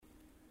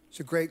It's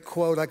a great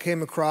quote I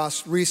came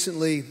across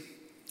recently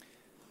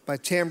by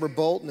Tamara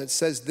Bolton. It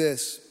says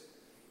this: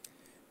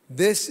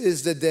 "This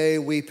is the day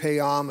we pay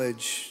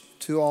homage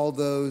to all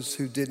those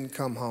who didn't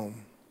come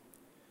home."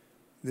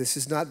 This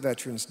is not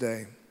Veterans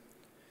Day.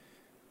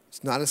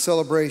 It's not a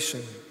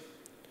celebration.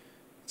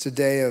 It's a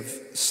day of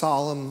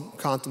solemn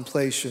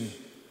contemplation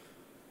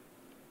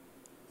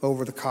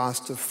over the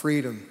cost of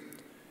freedom.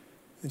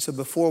 And so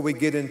before we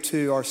get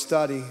into our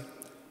study,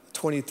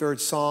 23rd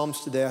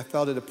Psalms today, I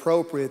felt it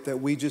appropriate that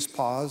we just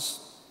pause,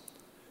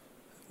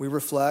 we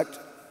reflect,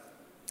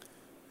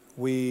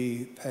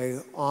 we pay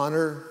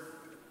honor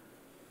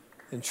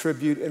and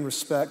tribute and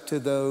respect to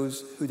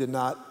those who did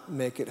not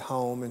make it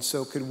home. And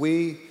so could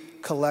we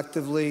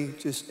collectively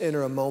just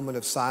enter a moment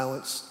of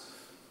silence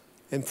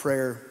and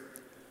prayer,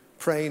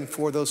 praying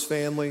for those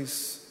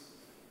families,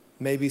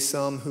 maybe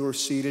some who are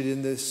seated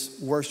in this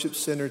worship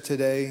center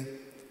today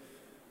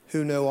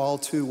who know all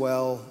too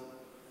well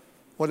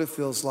what it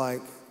feels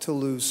like to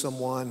lose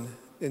someone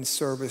in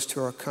service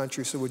to our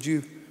country. So would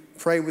you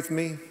pray with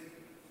me?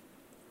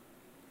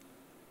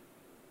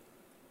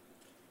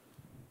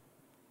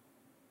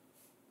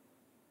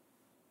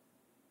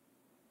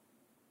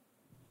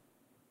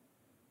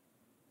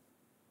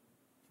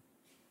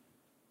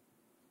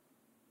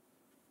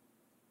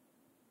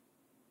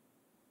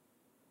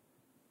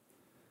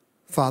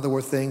 Father,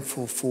 we're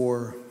thankful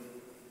for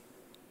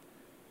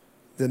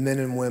the men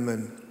and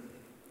women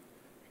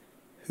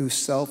who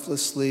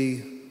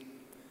selflessly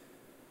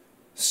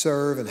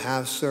serve and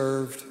have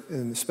served,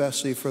 and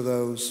especially for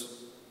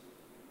those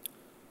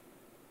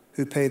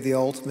who paid the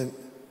ultimate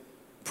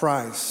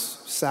price,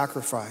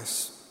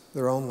 sacrifice,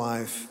 their own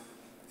life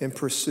in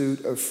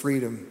pursuit of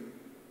freedom,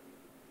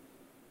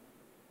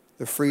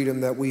 the freedom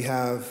that we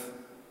have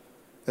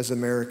as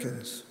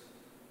Americans.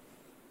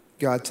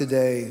 God,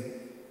 today,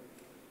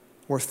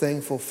 we're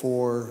thankful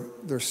for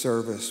their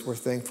service. We're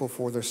thankful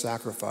for their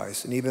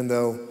sacrifice. And even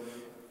though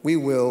we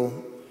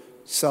will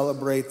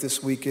celebrate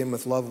this weekend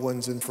with loved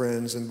ones and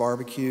friends and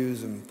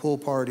barbecues and pool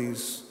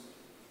parties,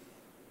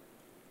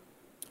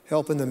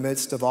 help in the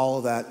midst of all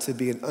of that to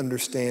be an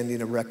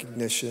understanding, a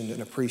recognition,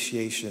 an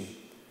appreciation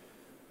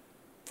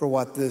for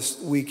what this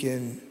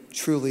weekend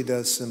truly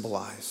does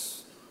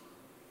symbolize.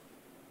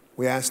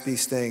 We ask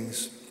these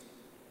things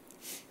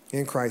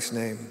in Christ's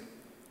name.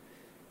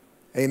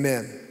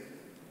 Amen.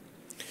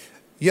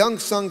 Young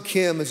Sung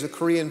Kim is a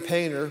Korean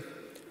painter.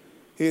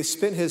 He has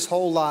spent his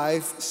whole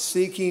life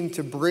seeking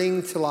to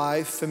bring to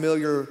life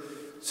familiar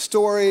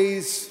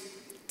stories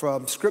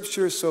from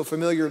Scripture, so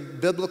familiar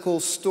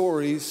biblical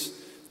stories.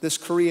 This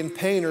Korean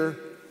painter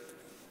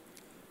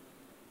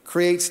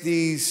creates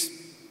these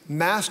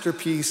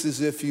masterpieces,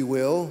 if you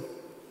will,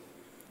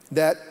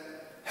 that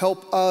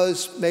help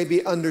us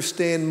maybe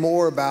understand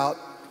more about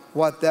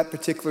what that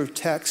particular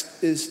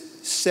text is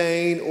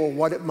saying or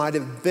what it might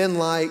have been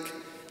like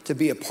to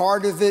be a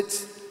part of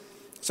it.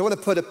 So I want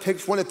to put a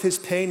picture, one of his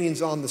paintings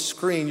on the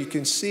screen. You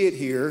can see it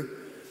here.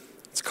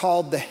 It's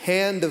called The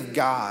Hand of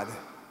God.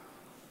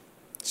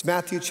 It's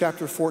Matthew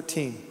chapter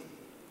 14.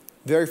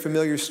 Very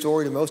familiar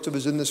story to most of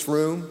us in this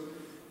room.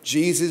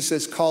 Jesus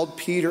has called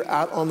Peter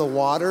out on the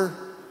water.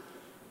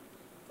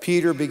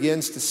 Peter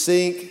begins to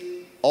sink,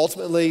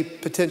 ultimately,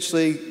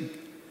 potentially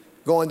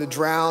going to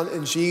drown,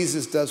 and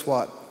Jesus does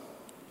what?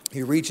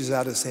 He reaches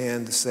out his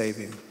hand to save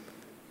him.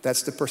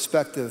 That's the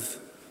perspective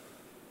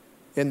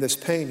in this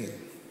painting.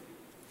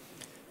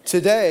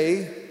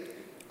 Today,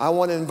 I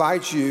want to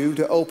invite you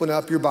to open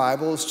up your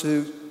Bibles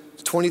to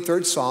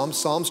 23rd Psalm,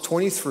 Psalms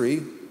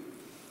 23.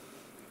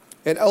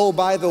 And oh,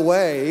 by the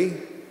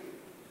way,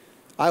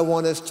 I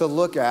want us to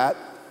look at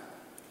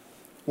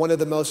one of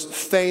the most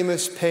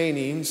famous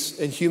paintings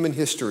in human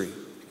history,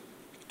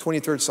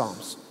 23rd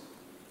Psalms.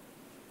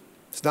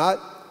 It's not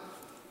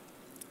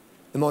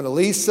the Mona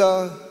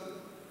Lisa.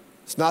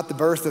 It's not the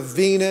birth of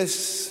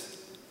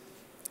Venus.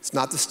 It's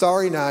not the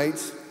Starry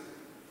Night.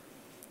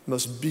 The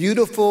most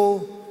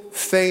beautiful,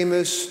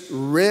 famous,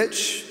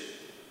 rich,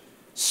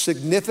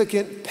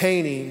 significant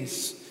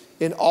paintings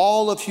in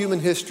all of human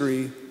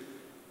history,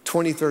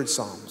 23rd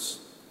Psalms.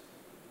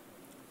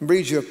 I'll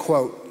read you a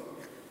quote.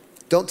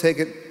 Don't take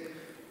it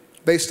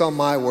based on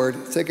my word.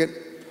 Take it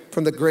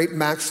from the great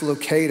Max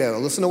Lucado.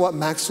 Listen to what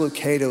Max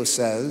Lucado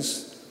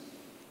says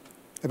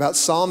about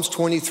Psalms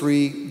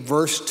 23,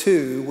 verse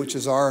 2, which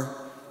is our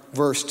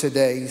verse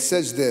today. He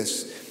says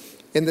this: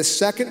 in the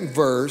second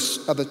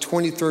verse of the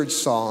 23rd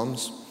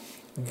Psalms,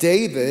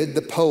 David,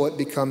 the poet,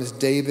 becomes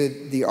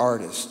David, the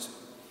artist.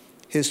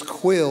 His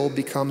quill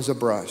becomes a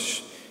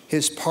brush,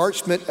 his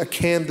parchment a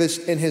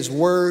canvas, and his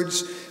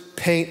words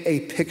paint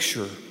a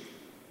picture.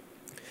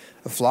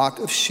 A flock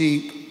of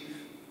sheep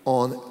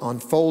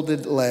on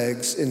folded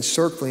legs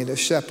encircling a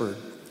shepherd,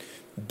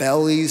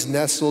 bellies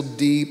nestled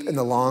deep in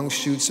the long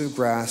shoots of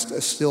grass,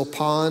 a still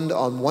pond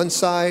on one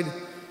side,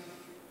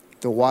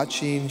 the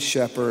watching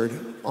shepherd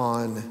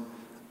on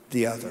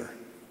the other.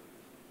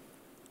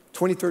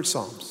 23rd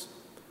Psalms,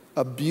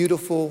 a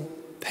beautiful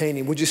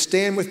painting. Would you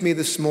stand with me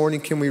this morning?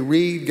 Can we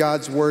read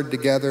God's word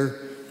together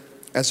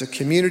as a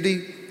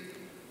community?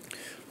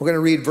 We're going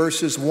to read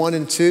verses 1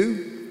 and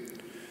 2.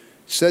 It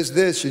says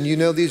this, and you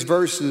know these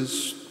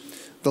verses.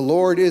 The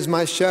Lord is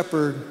my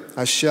shepherd,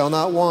 I shall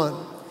not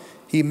want.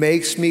 He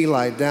makes me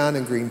lie down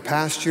in green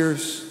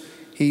pastures.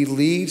 He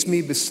leads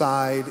me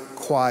beside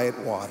quiet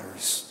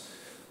waters.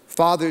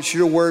 Father, it's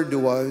your word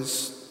to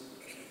us,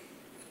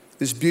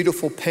 this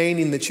beautiful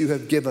painting that you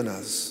have given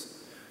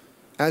us.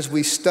 As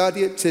we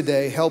study it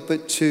today, help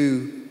it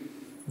to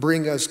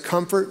bring us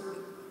comfort.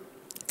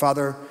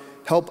 Father,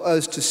 help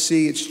us to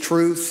see its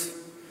truth.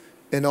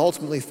 And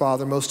ultimately,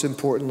 Father, most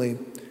importantly,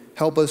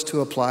 help us to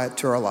apply it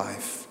to our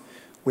life.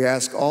 We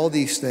ask all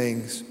these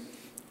things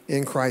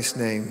in Christ's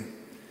name.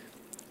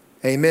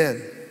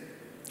 Amen.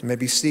 You may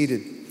be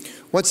seated.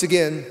 Once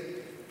again,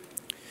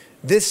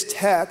 this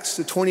text,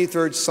 the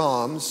 23rd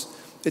Psalms,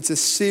 it's a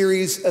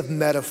series of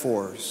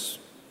metaphors.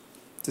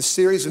 It's a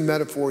series of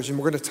metaphors, and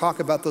we're going to talk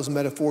about those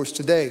metaphors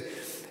today.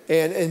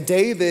 And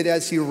David,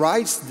 as he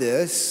writes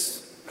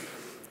this,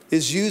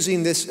 is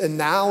using this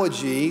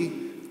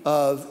analogy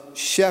of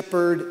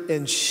shepherd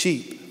and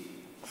sheep.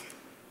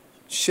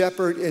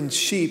 Shepherd and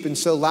sheep. And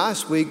so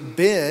last week,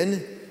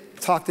 Ben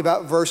talked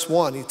about verse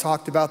 1. He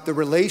talked about the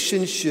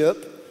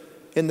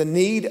relationship and the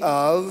need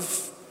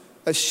of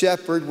a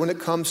shepherd when it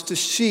comes to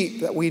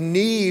sheep, that we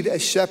need a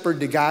shepherd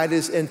to guide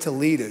us and to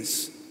lead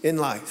us in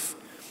life.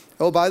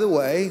 Oh, by the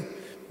way,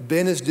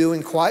 Ben is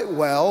doing quite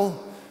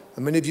well.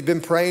 How many of you have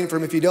been praying for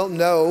him? If you don't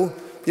know,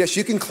 yes,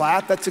 you can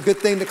clap. That's a good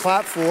thing to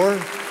clap for.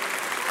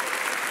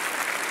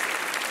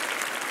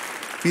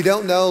 If you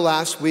don't know,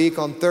 last week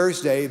on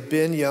Thursday,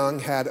 Ben Young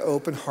had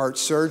open heart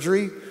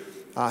surgery.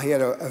 He had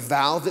a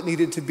valve that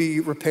needed to be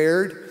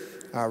repaired,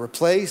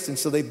 replaced, and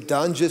so they've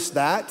done just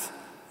that.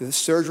 The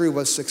surgery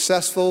was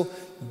successful.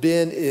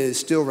 Ben is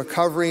still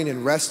recovering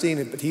and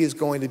resting, but he is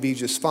going to be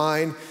just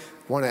fine.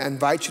 I want to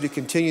invite you to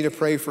continue to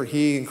pray for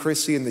he and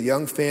Chrissy and the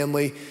Young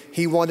family.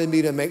 He wanted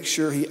me to make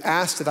sure, he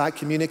asked that I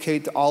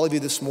communicate to all of you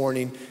this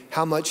morning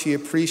how much he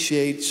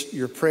appreciates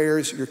your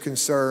prayers, your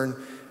concern,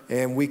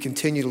 and we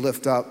continue to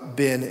lift up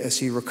Ben as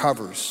he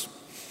recovers.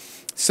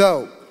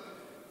 So,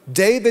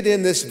 David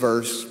in this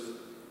verse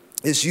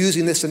is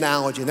using this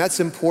analogy, and that's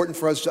important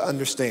for us to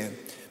understand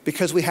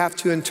because we have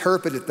to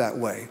interpret it that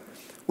way.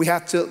 We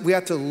have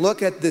to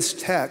look at this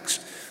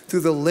text through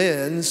the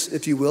lens,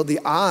 if you will,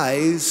 the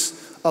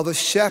eyes of a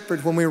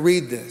shepherd when we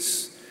read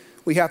this.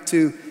 We have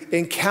to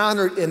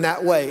encounter it in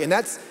that way. And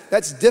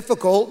that's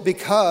difficult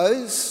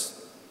because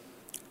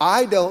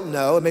I don't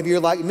know, and maybe you're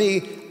like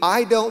me,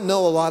 I don't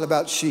know a lot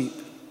about sheep.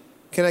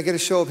 Can I get a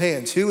show of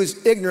hands? Who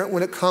is ignorant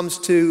when it comes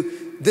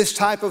to this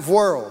type of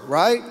world,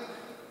 right?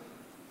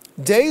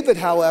 David,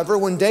 however,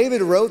 when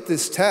David wrote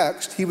this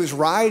text, he was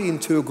writing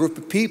to a group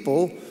of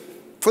people,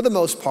 for the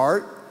most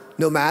part,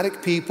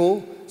 nomadic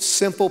people,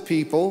 simple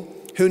people,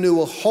 who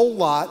knew a whole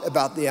lot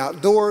about the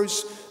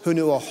outdoors, who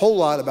knew a whole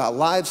lot about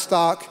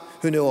livestock,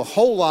 who knew a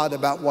whole lot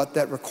about what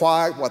that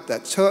required, what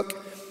that took.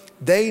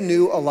 They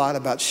knew a lot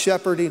about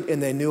shepherding,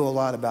 and they knew a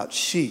lot about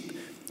sheep.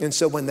 And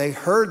so when they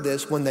heard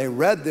this, when they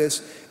read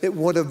this, it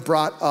would have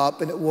brought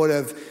up and it would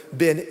have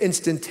been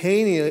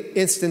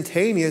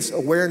instantaneous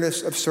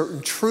awareness of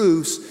certain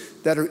truths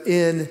that are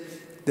in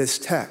this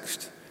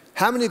text.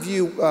 How many of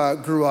you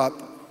grew up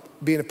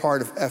being a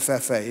part of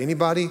FFA?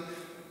 Anybody?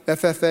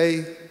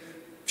 FFA?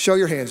 Show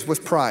your hands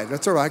with pride.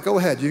 That's all right. Go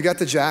ahead. You got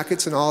the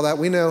jackets and all that.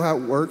 We know how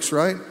it works,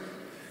 right?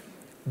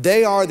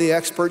 They are the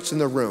experts in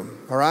the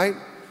room, all right?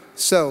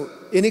 So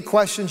any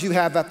questions you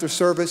have after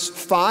service,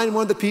 find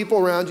one of the people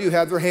around you who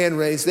have their hand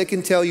raised. They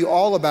can tell you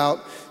all about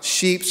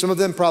sheep. Some of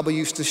them probably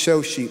used to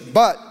show sheep.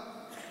 But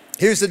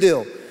here's the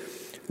deal.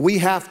 We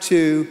have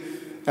to,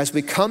 as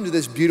we come to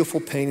this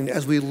beautiful painting,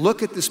 as we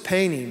look at this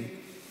painting,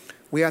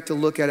 we have to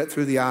look at it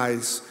through the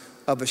eyes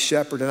of a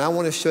shepherd. And I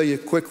want to show you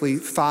quickly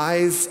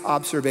 5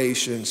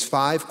 observations,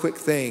 5 quick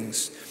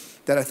things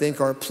that I think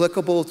are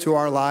applicable to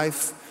our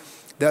life,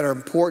 that are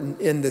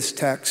important in this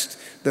text.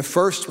 The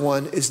first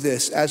one is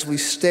this: as we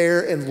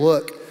stare and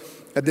look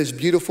at this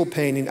beautiful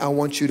painting, I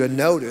want you to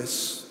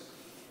notice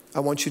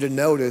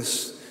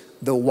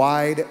the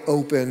wide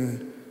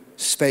open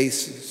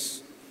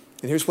spaces.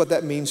 And here's what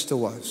that means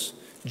to us.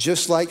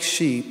 Just like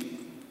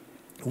sheep,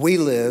 we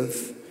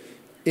live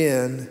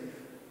in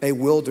a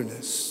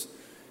wilderness.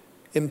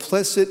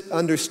 Implicit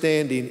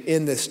understanding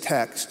in this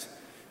text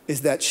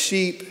is that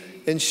sheep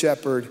and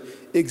shepherd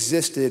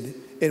existed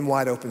in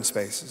wide open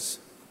spaces.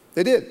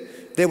 They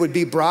did. They would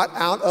be brought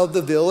out of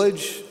the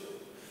village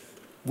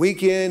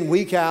week in,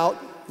 week out,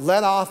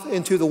 let off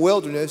into the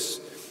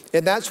wilderness,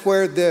 and that's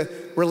where the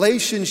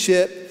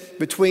relationship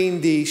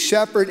between the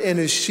shepherd and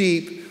his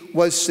sheep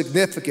was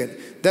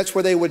significant. That's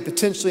where they would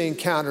potentially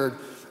encounter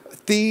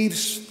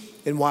thieves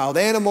and wild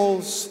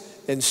animals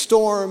and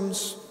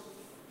storms.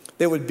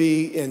 They would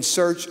be in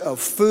search of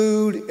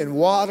food and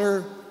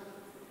water.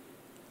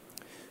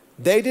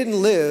 They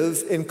didn't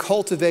live in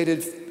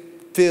cultivated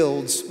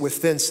fields with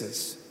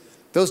fences.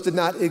 Those did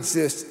not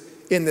exist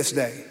in this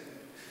day.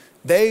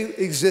 They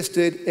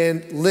existed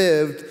and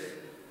lived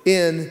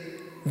in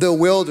the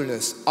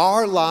wilderness.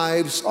 Our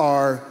lives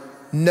are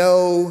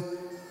no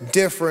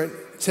different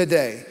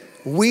today.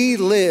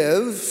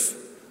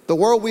 The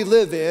world we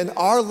live in,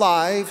 our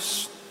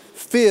lives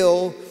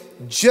feel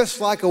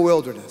just like a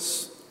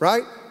wilderness,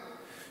 right?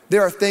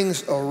 There are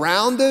things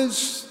around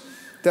us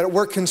that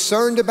we're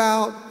concerned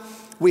about.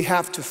 We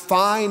have to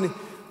find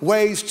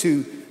ways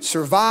to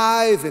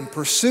survive and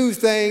pursue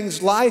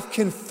things. Life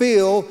can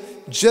feel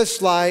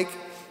just like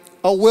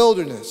a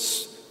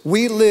wilderness.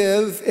 We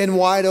live in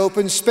wide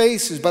open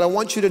spaces, but I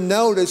want you to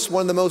notice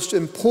one of the most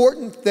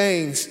important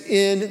things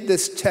in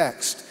this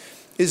text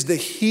is the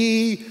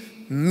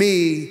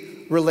he-me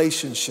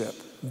relationship.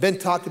 Ben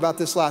talked about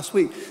this last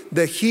week.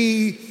 The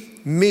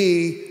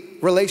he-me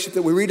relationship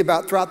that we read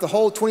about throughout the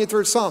whole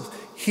 23rd Psalm.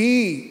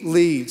 He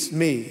leads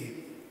me.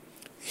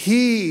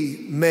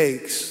 He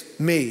makes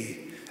me.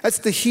 That's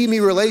the he-me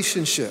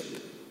relationship.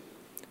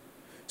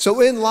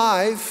 So in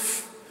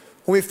life,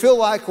 when we feel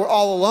like we're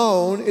all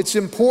alone, it's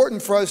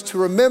important for us to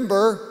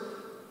remember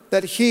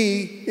that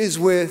he is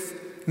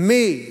with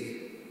me.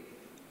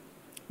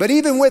 But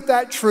even with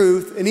that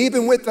truth and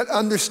even with that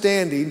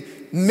understanding,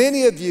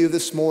 many of you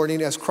this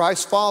morning as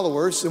Christ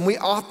followers, and we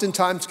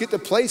oftentimes get to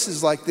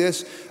places like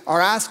this,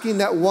 are asking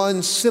that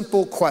one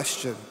simple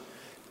question.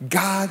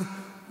 God,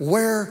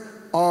 where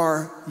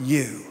are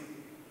you?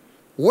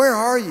 Where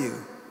are you?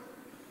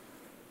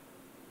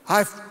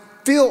 I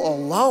feel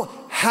alone.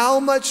 How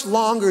much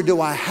longer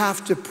do I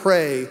have to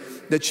pray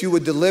that you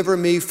would deliver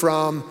me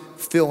from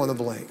fill in the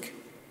blank?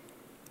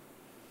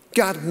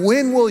 God,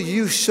 when will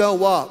you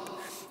show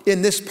up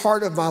in this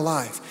part of my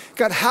life?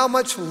 God, how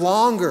much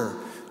longer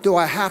do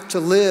I have to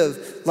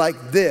live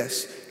like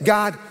this?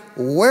 God,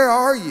 where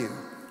are you?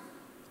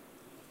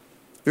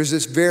 There's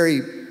this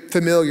very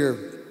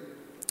familiar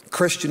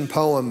Christian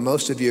poem,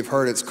 most of you have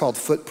heard it. It's called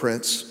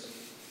Footprints.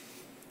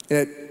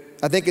 And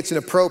I think it's an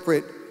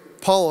appropriate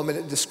poem, and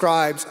it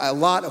describes a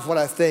lot of what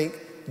I think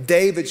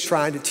David's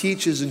trying to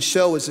teach us and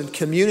show us and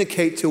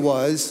communicate to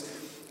us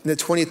in the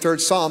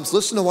 23rd Psalms.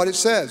 Listen to what it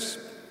says.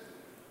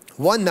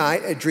 One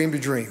night I dreamed a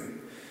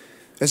dream.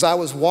 As I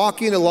was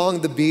walking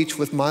along the beach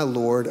with my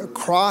Lord,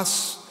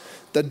 across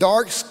the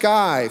dark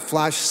sky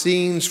flashed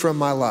scenes from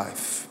my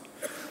life.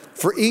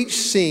 For each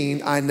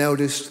scene I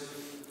noticed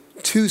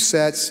two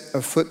sets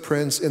of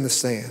footprints in the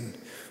sand,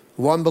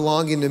 one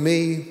belonging to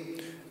me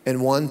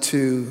and one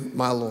to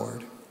my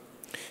Lord.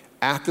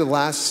 After the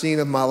last scene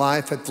of my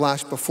life had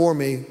flashed before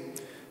me,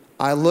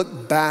 I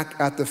looked back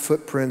at the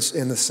footprints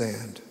in the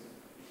sand.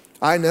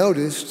 I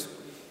noticed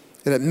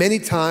that at many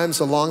times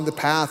along the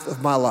path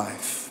of my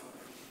life,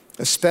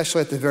 especially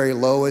at the very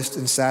lowest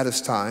and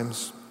saddest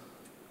times,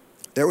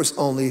 there was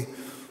only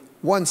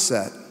one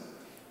set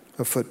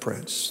of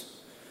footprints.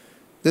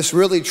 This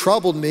really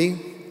troubled me,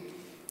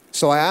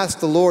 so I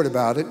asked the Lord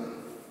about it.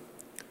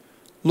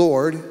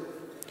 Lord,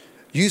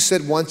 you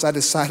said once I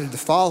decided to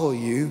follow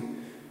you,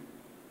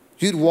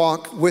 you'd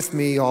walk with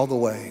me all the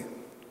way.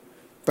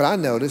 But I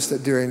noticed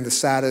that during the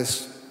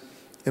saddest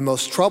and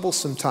most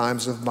troublesome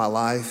times of my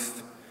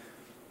life,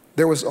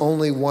 there was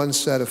only one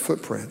set of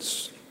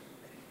footprints.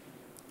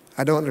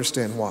 I don't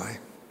understand why.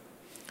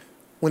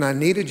 When I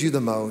needed you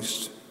the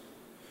most,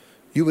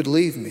 you would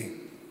leave me.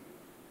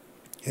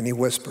 And he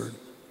whispered,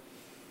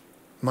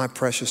 my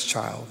precious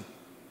child,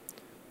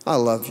 I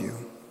love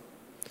you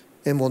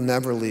and will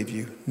never leave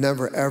you,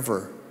 never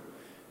ever,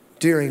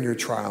 during your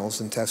trials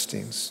and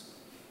testings.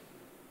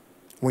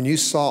 When you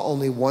saw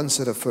only one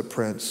set of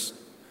footprints,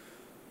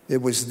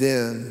 it was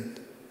then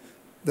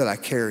that I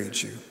carried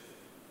you.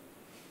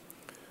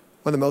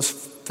 One of the most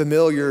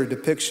familiar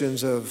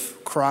depictions of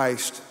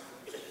Christ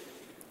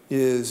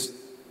is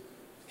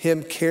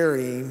him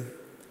carrying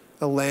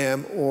a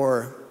lamb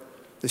or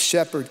the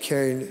shepherd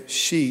carrying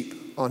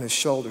sheep on his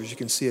shoulders. You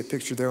can see a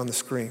picture there on the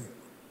screen.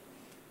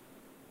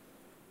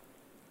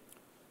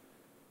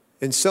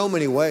 In so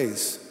many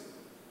ways,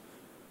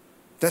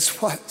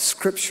 that's what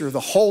Scripture, the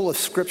whole of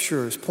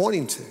Scripture is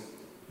pointing to.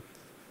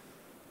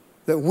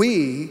 That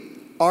we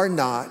are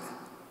not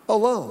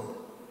alone.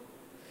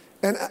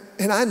 And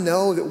I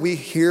know that we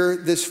hear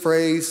this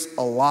phrase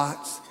a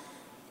lot.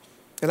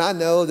 And I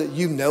know that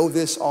you know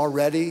this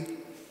already.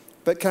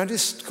 But can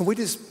we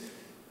just,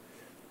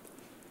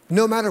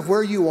 no matter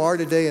where you are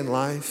today in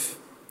life,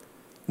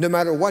 no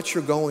matter what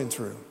you're going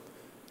through,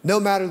 no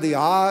matter the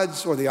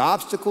odds or the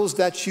obstacles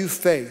that you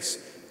face,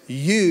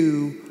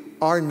 you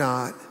are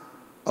not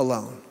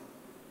alone.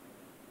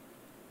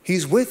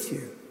 He's with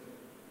you.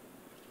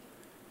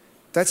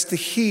 That's the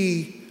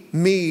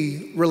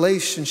he-me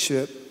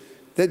relationship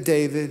that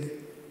David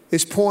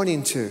is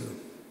pointing to.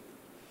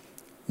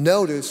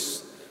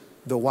 Notice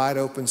the wide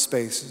open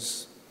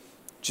spaces.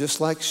 Just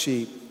like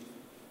sheep,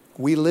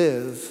 we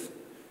live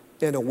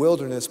in a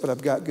wilderness, but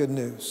I've got good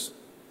news.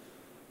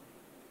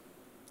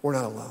 We're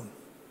not alone.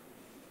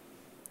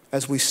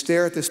 As we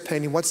stare at this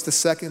painting, what's the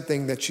second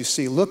thing that you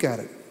see? Look at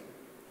it.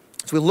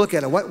 As we look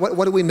at it,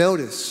 what do we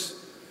notice?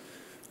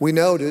 We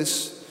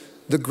notice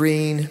the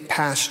green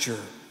pasture.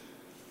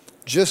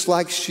 Just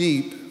like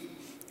sheep,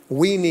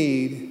 we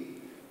need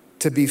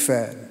to be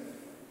fed.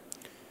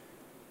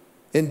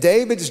 In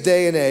David's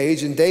day and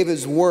age, in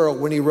David's world,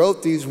 when he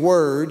wrote these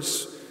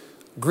words,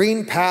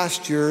 Green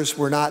pastures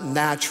were not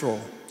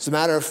natural. As a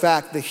matter of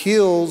fact, the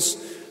hills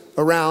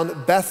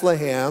around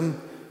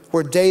Bethlehem,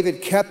 where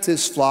David kept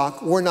his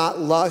flock, were not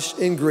lush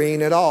and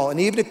green at all. And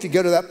even if you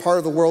go to that part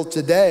of the world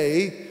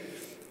today,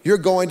 you're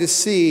going to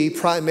see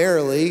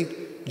primarily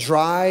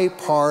dry,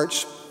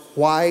 parched,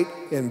 white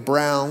and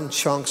brown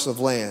chunks of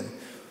land.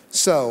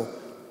 So,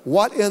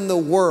 what in the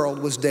world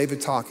was David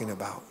talking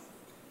about?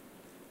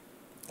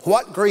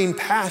 What green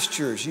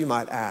pastures, you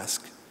might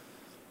ask?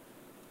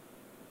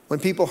 When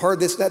people heard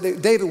this,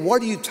 David,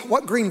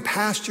 what green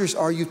pastures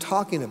are you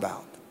talking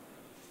about?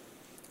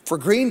 For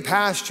green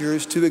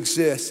pastures to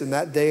exist in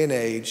that day and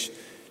age,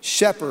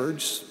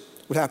 shepherds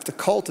would have to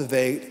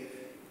cultivate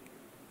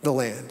the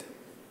land.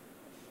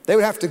 They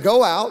would have to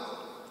go out,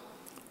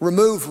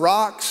 remove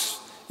rocks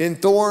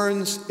and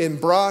thorns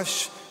and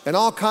brush and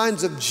all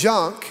kinds of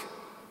junk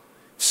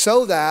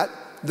so that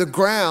the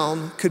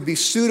ground could be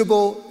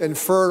suitable and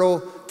fertile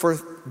for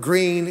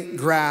green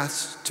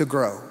grass to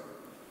grow.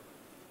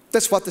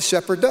 That's what the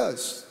shepherd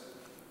does.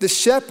 The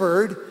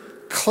shepherd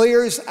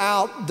clears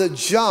out the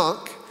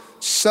junk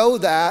so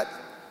that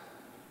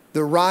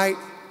the right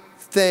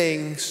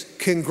things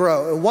can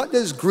grow. And what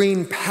does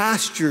green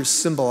pastures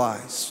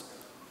symbolize?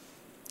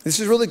 This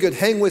is really good.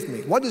 Hang with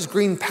me. What does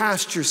green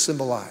pastures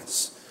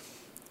symbolize?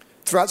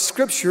 Throughout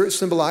Scripture, it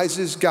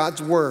symbolizes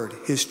God's word,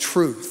 his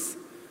truth,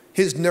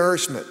 his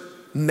nourishment,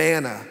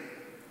 manna,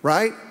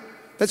 right?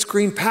 That's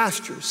green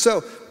pastures.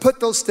 So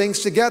put those things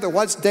together.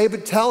 What's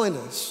David telling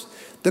us?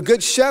 The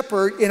good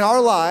shepherd in our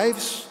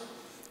lives,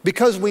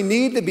 because we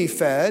need to be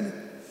fed,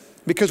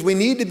 because we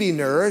need to be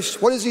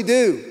nourished, what does he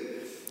do?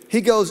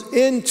 He goes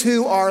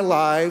into our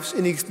lives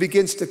and he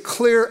begins to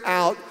clear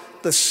out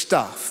the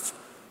stuff.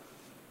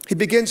 He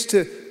begins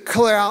to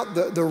clear out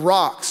the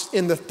rocks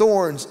and the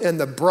thorns and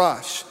the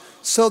brush.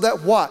 So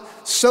that what?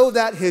 So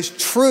that his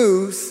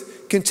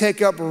truth can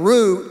take up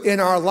root in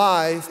our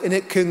life and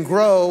it can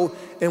grow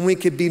and we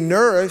can be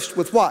nourished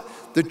with what?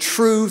 The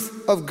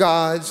truth of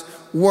God's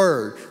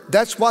word.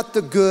 That's what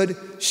the good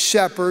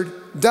shepherd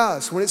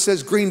does. When it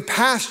says green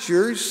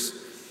pastures,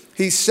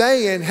 he's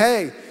saying,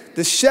 hey,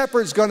 the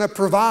shepherd's gonna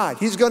provide.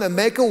 He's gonna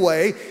make a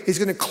way. He's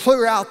gonna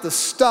clear out the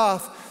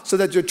stuff so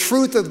that the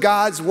truth of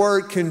God's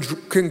word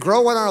can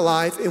grow in our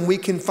life and we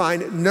can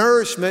find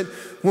nourishment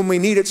when we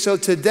need it. So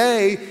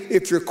today,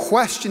 if you're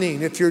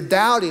questioning, if you're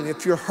doubting,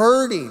 if you're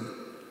hurting,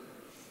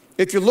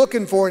 if you're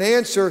looking for an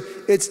answer,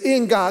 it's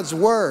in God's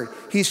word.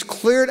 He's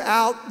cleared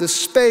out the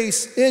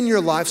space in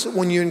your life so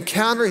when you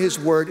encounter his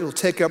word, it'll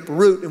take up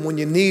root, and when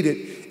you need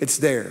it, it's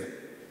there.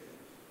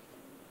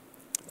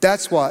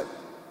 That's what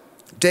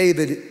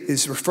David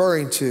is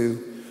referring to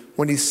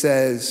when he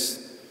says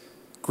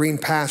green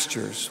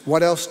pastures.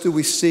 What else do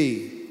we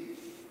see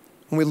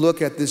when we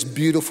look at this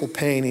beautiful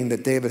painting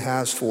that David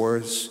has for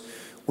us?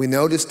 We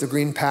notice the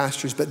green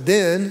pastures, but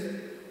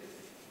then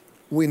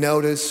we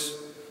notice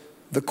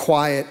the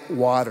quiet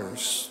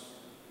waters.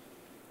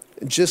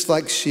 Just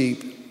like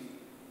sheep,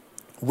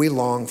 we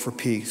long for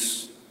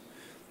peace.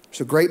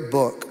 There's a great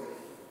book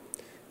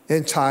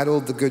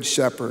entitled The Good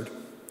Shepherd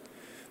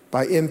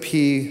by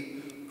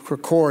M.P.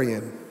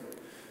 Kurtz.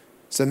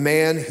 It's a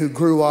man who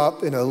grew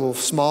up in a little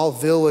small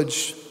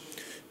village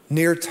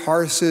near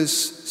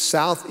Tarsus,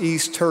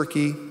 southeast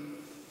Turkey.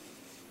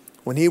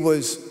 When he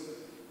was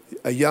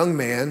a young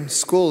man,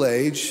 school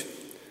age,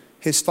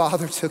 his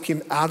father took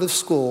him out of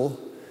school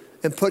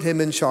and put him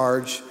in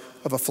charge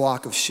of a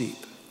flock of sheep.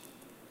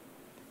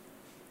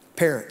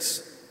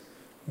 Parents,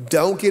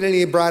 don't get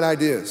any bright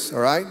ideas,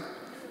 all right?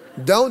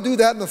 Don't do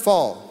that in the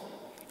fall.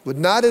 Would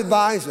not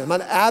advise him. I'm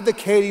not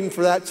advocating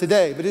for that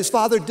today, but his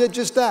father did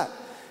just that.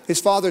 His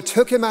father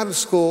took him out of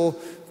school,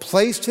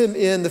 placed him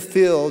in the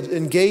field,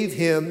 and gave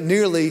him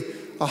nearly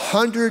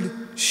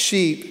 100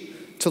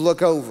 sheep to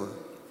look over.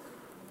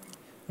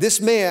 This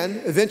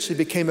man eventually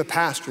became a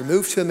pastor,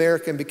 moved to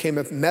America and became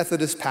a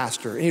Methodist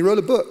pastor. And he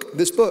wrote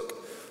this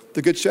book,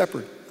 The Good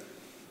Shepherd,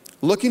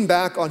 looking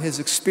back on his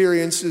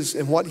experiences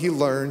and what he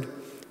learned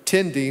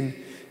tending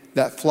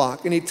that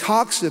flock. And he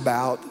talks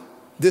about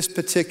this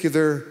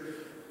particular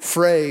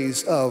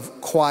phrase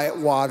of quiet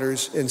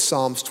waters in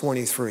Psalms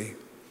 23.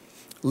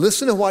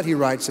 Listen to what he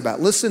writes about.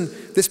 Listen,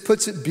 this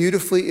puts it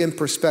beautifully in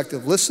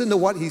perspective. Listen to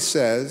what he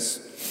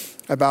says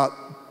about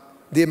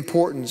the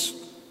importance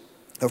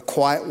of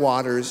quiet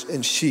waters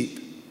and sheep.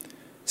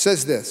 It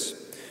says this: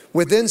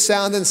 within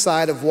sound and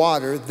sight of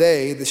water,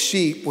 they, the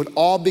sheep, would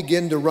all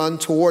begin to run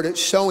toward it,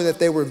 showing that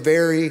they were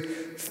very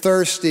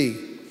thirsty.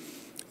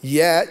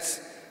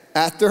 Yet,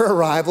 at their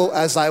arrival,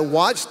 as I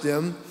watched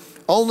them,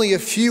 only a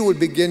few would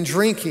begin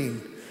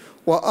drinking,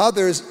 while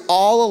others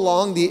all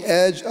along the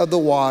edge of the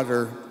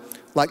water,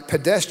 like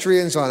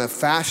pedestrians on a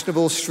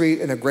fashionable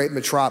street in a great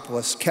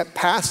metropolis, kept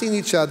passing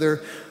each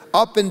other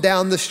up and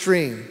down the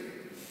stream.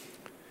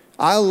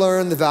 I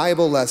learned the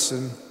valuable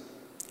lesson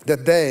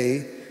that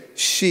they,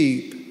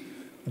 sheep,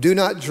 do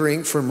not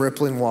drink from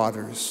rippling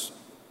waters.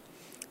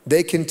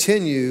 They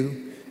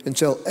continue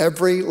until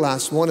every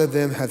last one of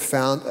them had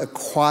found a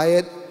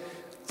quiet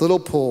little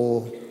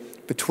pool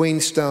between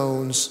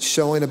stones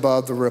showing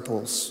above the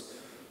ripples.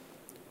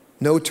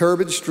 No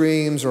turbid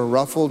streams or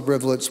ruffled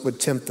rivulets would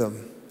tempt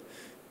them.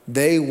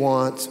 They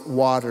want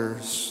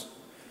waters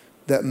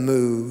that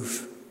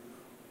move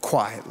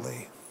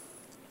quietly.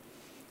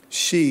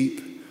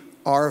 Sheep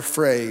are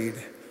afraid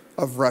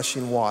of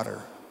rushing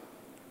water.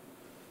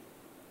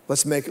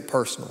 Let's make it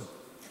personal.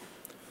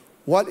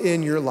 What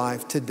in your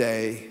life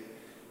today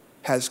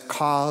has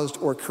caused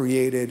or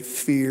created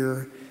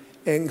fear,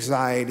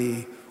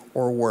 anxiety,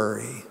 or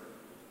worry?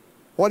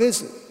 What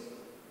is it?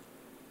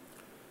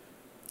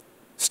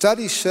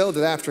 Studies show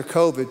that after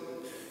COVID,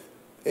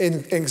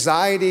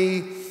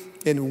 anxiety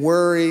and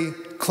worry,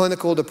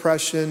 clinical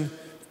depression,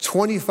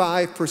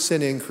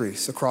 25%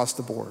 increase across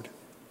the board.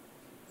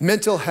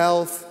 Mental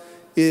health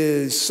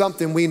is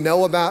something we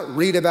know about,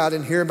 read about,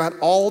 and hear about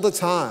all the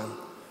time.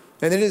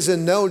 And it is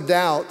in no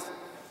doubt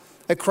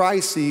a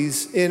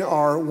crisis in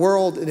our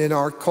world and in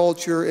our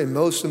culture, and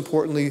most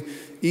importantly,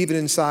 even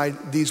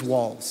inside these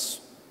walls.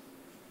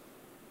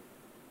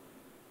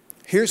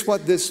 Here's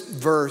what this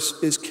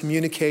verse is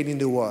communicating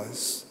to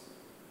us.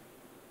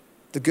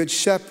 The Good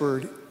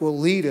Shepherd will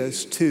lead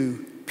us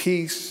to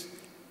peace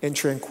and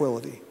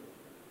tranquility.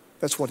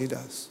 That's what he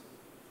does.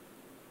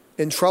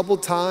 In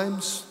troubled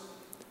times,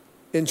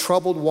 in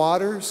troubled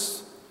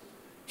waters,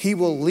 he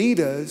will lead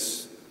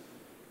us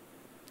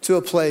to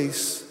a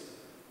place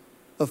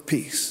of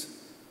peace.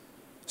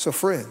 So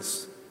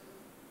friends,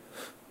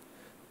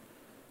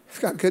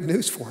 I've got good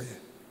news for you.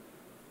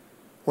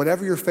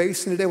 Whatever you're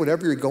facing today,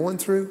 whatever you're going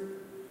through,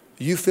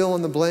 you fill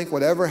in the blank,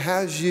 whatever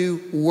has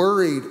you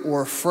worried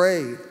or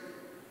afraid,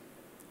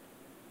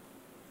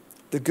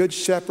 the Good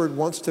Shepherd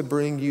wants to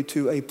bring you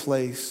to a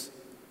place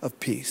of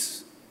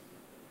peace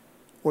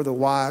where the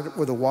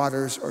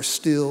waters are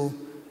still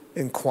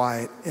and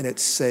quiet and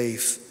it's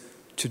safe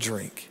to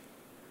drink.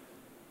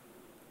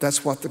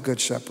 That's what the Good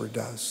Shepherd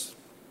does.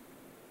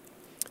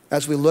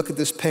 As we look at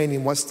this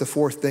painting, what's the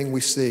fourth thing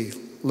we see?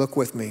 Look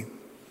with me.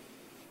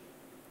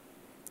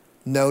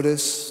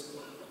 Notice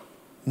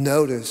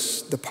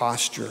the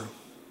posture.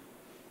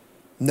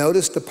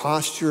 Notice the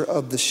posture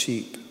of the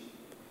sheep.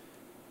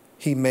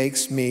 He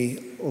makes me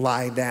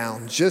lie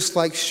down. Just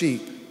like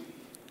sheep,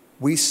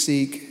 we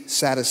seek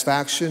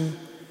satisfaction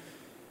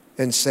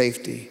and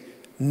safety.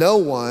 No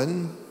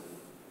one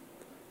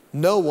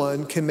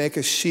can make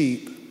a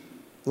sheep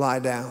lie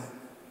down.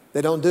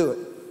 They don't do it.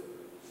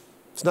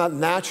 It's not a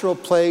natural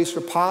place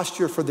or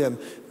posture for them.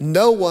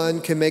 No one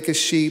can make a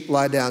sheep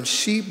lie down.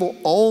 Sheep will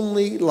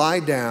only lie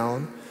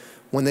down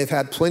when they've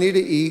had plenty to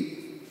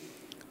eat,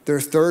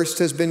 their thirst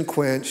has been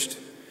quenched,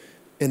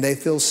 and they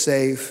feel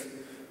safe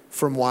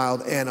from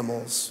wild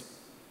animals.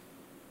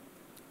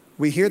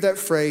 We hear that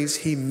phrase,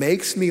 he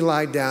makes me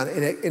lie down,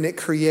 and it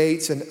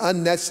creates an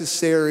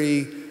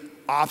unnecessary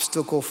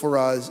obstacle for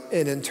us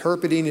in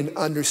interpreting and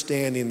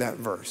understanding that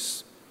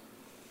verse.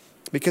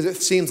 Because it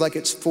seems like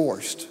it's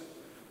forced.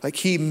 Like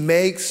he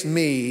makes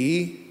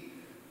me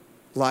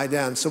lie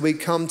down. So we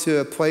come to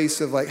a place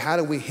of like, how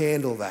do we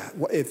handle that?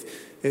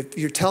 If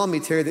you're telling me,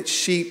 Terry, that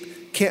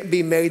sheep can't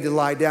be made to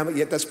lie down, but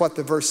yet that's what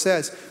the verse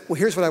says, well,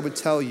 here's what I would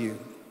tell you.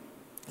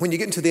 When you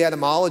get into the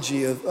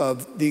etymology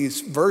of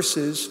these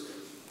verses,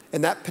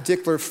 and that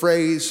particular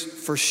phrase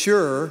for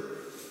sure,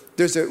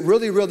 there's a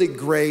really, really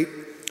great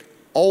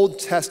Old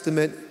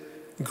Testament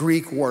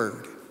Greek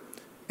word,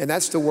 and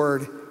that's the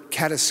word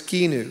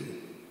kataskinu.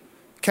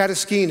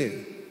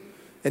 Kataskinu.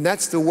 And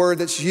that's the word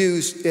that's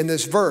used in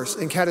this verse.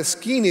 And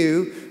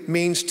kataskinu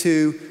means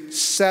to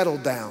settle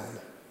down.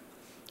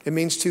 It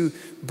means to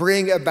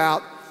bring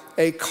about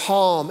a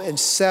calm and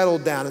settle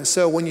down. And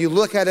so when you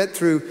look at it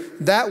through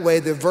that way,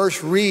 the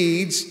verse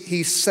reads,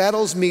 he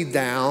settles me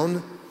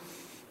down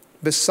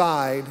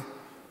beside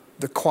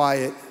the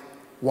quiet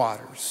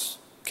waters.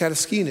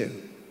 Kataskinu.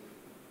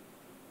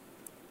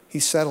 He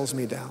settles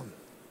me down.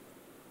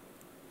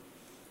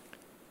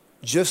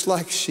 Just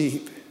like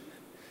sheep,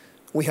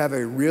 we have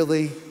a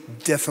really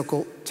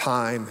difficult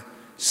time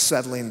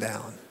settling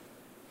down.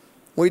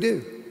 We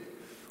do.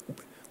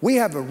 We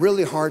have a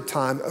really hard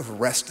time of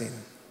resting.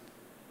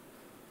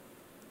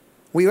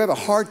 We have a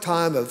hard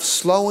time of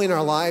slowing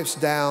our lives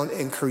down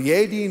and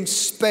creating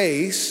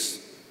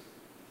space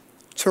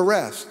to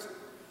rest,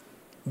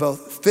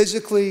 both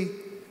physically,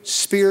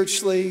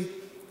 spiritually,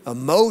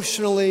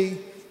 emotionally,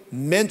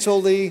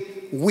 mentally.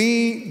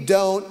 We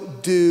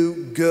don't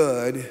do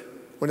good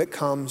when it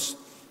comes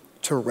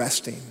to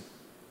resting.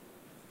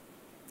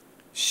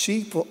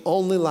 Sheep will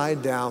only lie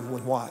down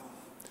when what?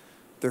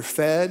 They're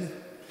fed,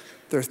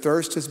 their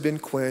thirst has been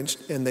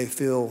quenched, and they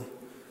feel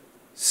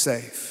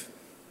safe.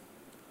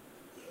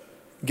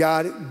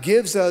 God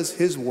gives us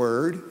his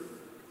word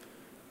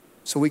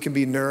so we can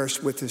be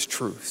nourished with his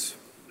truth.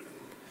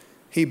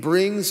 He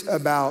brings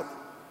about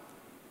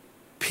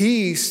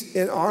peace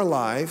in our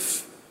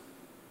life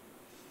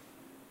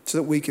so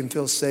that we can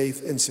feel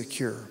safe and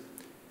secure.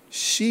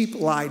 Sheep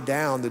lie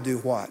down to do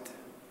what?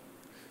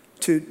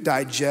 To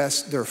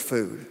digest their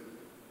food.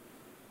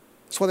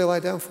 That's what they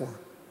lie down for.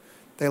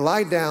 They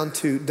lie down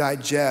to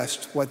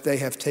digest what they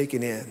have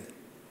taken in.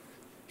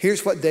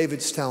 Here's what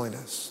David's telling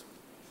us.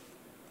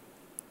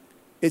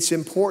 it's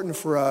important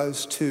for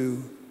us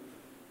to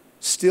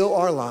still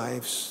our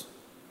lives,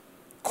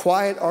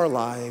 quiet our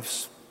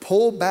lives,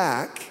 pull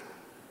back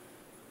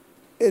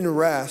and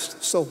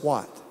rest. So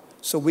what?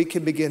 So we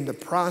can begin to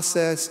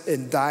process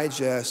and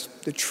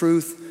digest the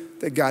truth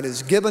that God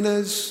has given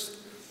us,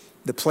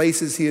 the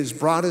places he has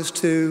brought us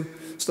to,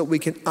 so that we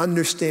can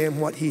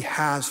understand what he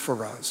has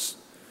for us.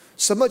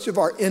 So much of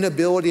our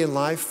inability in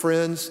life,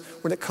 friends,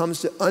 when it comes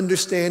to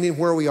understanding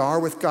where we are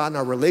with God in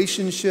our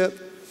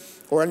relationship,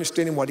 or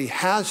understanding what he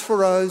has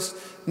for us,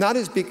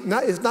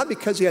 it's not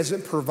because he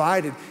hasn't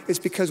provided, it's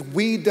because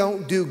we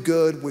don't do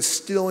good with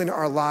stilling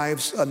our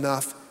lives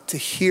enough to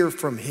hear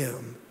from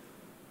him.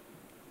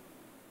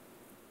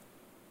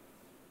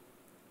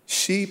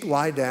 Sheep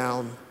lie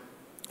down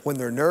when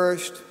they're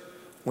nourished,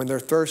 when their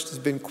thirst has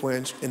been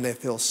quenched, and they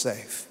feel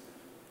safe.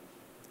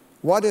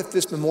 What if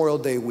this Memorial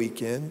Day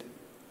weekend,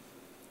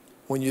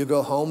 when you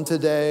go home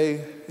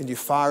today and you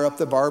fire up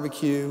the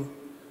barbecue,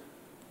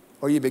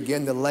 or you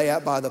begin to lay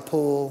out by the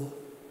pool,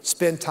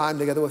 spend time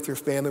together with your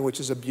family, which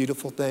is a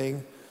beautiful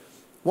thing.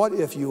 What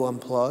if you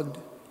unplugged?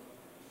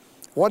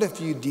 What if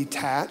you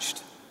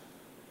detached?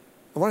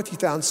 And what if you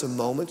found some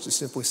moments to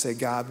simply say,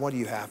 God, what do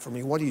you have for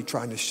me? What are you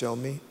trying to show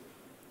me?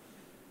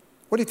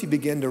 What if you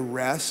begin to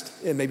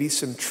rest in maybe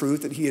some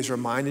truth that he has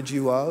reminded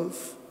you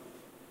of?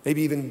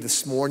 Maybe even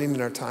this morning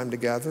in our time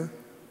together?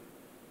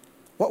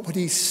 What would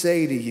he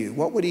say to you?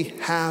 What would he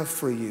have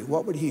for you?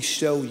 What would he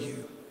show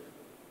you?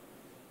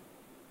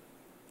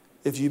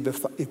 If you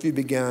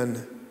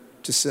began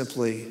to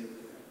simply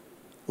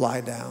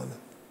lie down.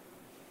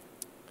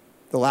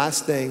 The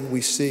last thing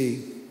we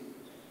see,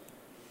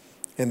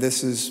 and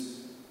this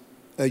is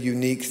a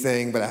unique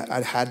thing, but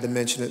I had to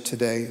mention it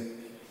today.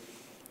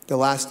 The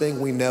last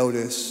thing we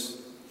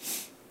notice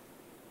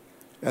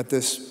at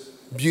this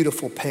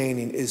beautiful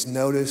painting is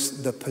notice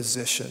the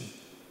position.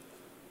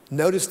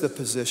 Notice the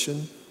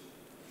position.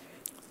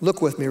 Look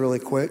with me really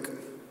quick.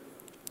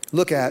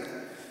 Look at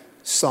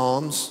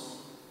Psalms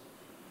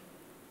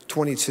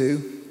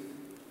 22,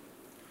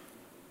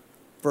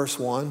 verse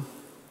 1.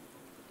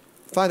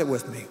 Find it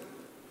with me.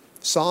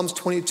 Psalms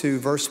 22,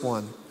 verse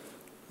 1.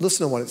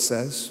 Listen to what it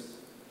says.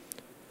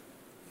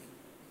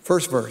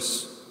 First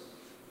verse.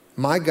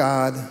 My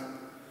God,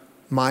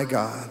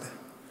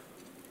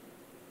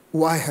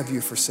 why have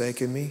you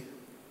forsaken me?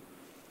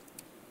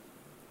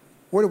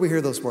 Where do we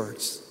hear those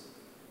words?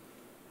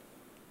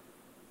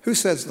 Who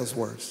says those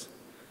words?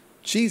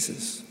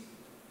 Jesus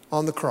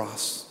on the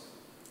cross,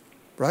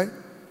 right?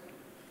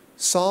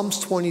 Psalms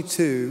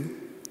 22,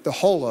 the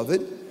whole of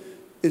it,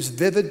 is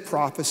vivid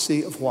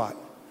prophecy of what?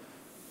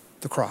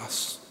 The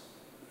cross.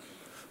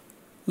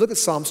 Look at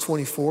Psalms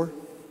 24.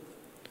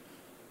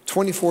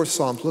 24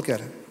 Psalms, look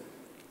at it.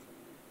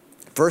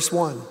 Verse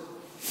 1.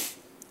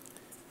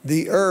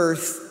 The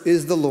earth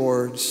is the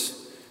Lord's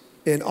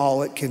and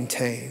all it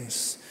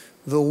contains,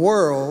 the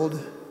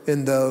world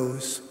and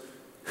those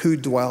who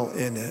dwell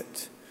in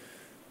it.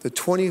 The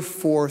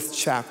 24th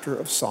chapter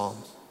of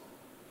Psalms.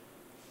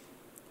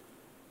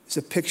 It's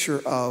a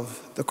picture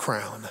of the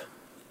crown,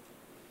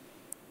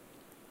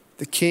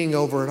 the king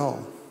over it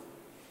all.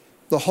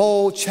 The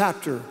whole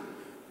chapter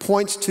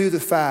points to the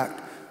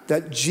fact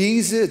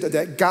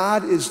that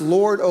God is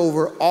Lord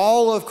over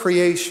all of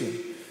creation,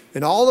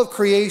 and all of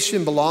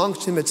creation belongs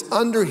to him. It's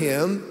under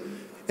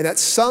him, and that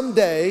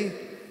someday,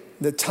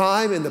 the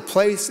time and the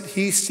place that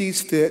he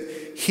sees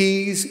fit,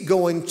 he's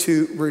going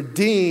to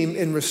redeem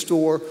and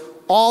restore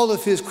all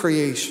of his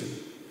creation.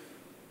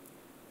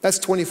 That's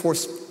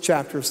 24th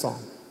chapter of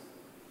Psalm.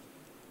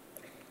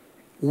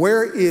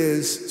 Where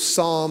is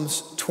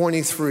Psalms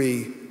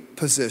 23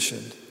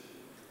 positioned?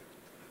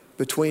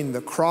 Between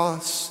the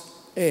cross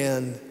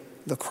and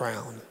the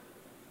crown.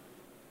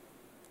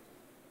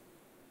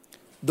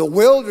 The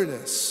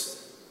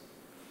wilderness,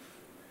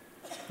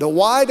 the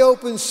wide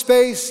open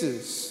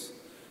spaces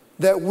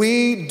that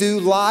we do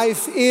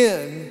life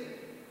in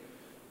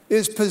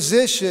is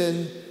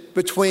positioned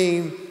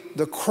between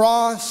the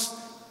cross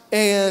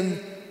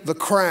and the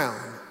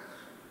crown.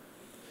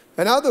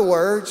 In other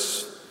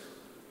words,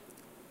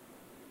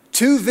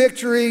 two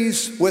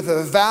victories with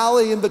a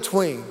valley in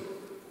between.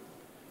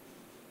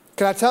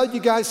 Can I tell you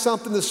guys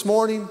something this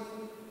morning?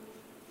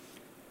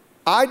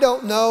 I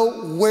don't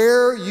know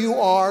where you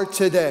are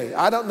today.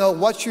 I don't know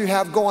what you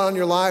have going on in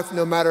your life,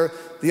 no matter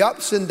the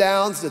ups and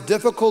downs, the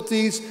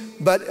difficulties,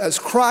 but as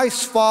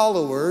Christ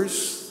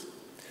followers,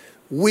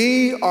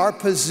 we are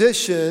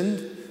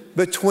positioned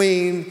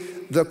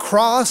between the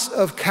cross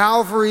of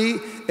Calvary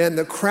and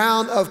the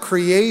crown of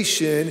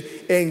creation,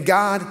 and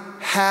God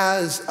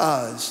has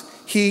us.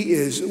 He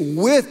is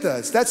with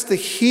us. That's the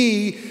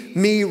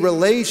he-me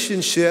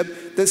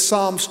relationship that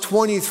Psalms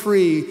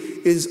 23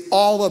 is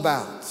all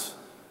about.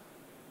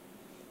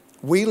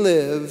 We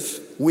live,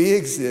 we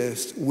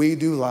exist, we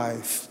do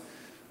life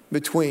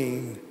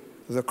between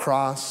the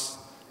cross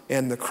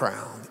and the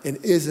crown.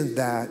 And isn't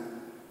that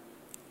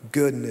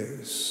good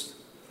news?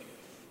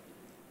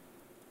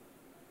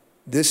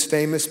 This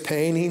famous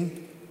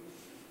painting,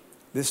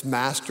 this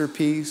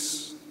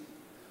masterpiece,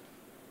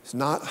 is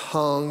not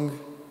hung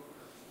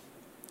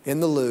in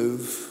the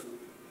Louvre.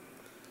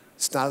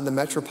 It's not in the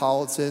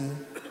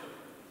Metropolitan.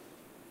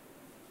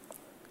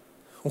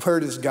 Where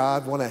does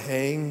God want to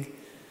hang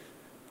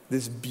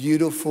this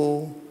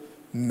beautiful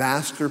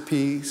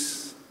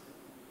masterpiece?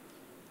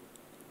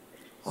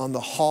 On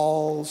the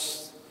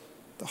halls,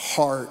 the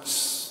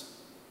hearts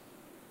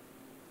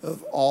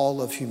of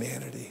all of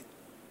humanity.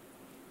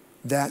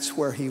 That's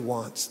where he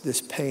wants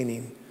this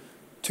painting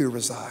to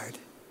reside.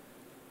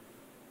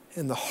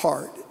 In the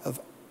heart of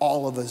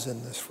all of us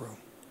in this room.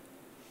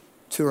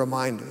 To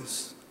remind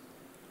us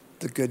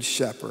the Good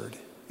Shepherd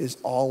is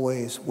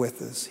always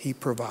with us. He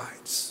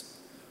provides.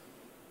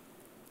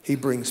 He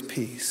brings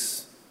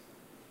peace.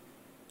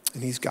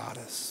 And he's got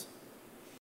us.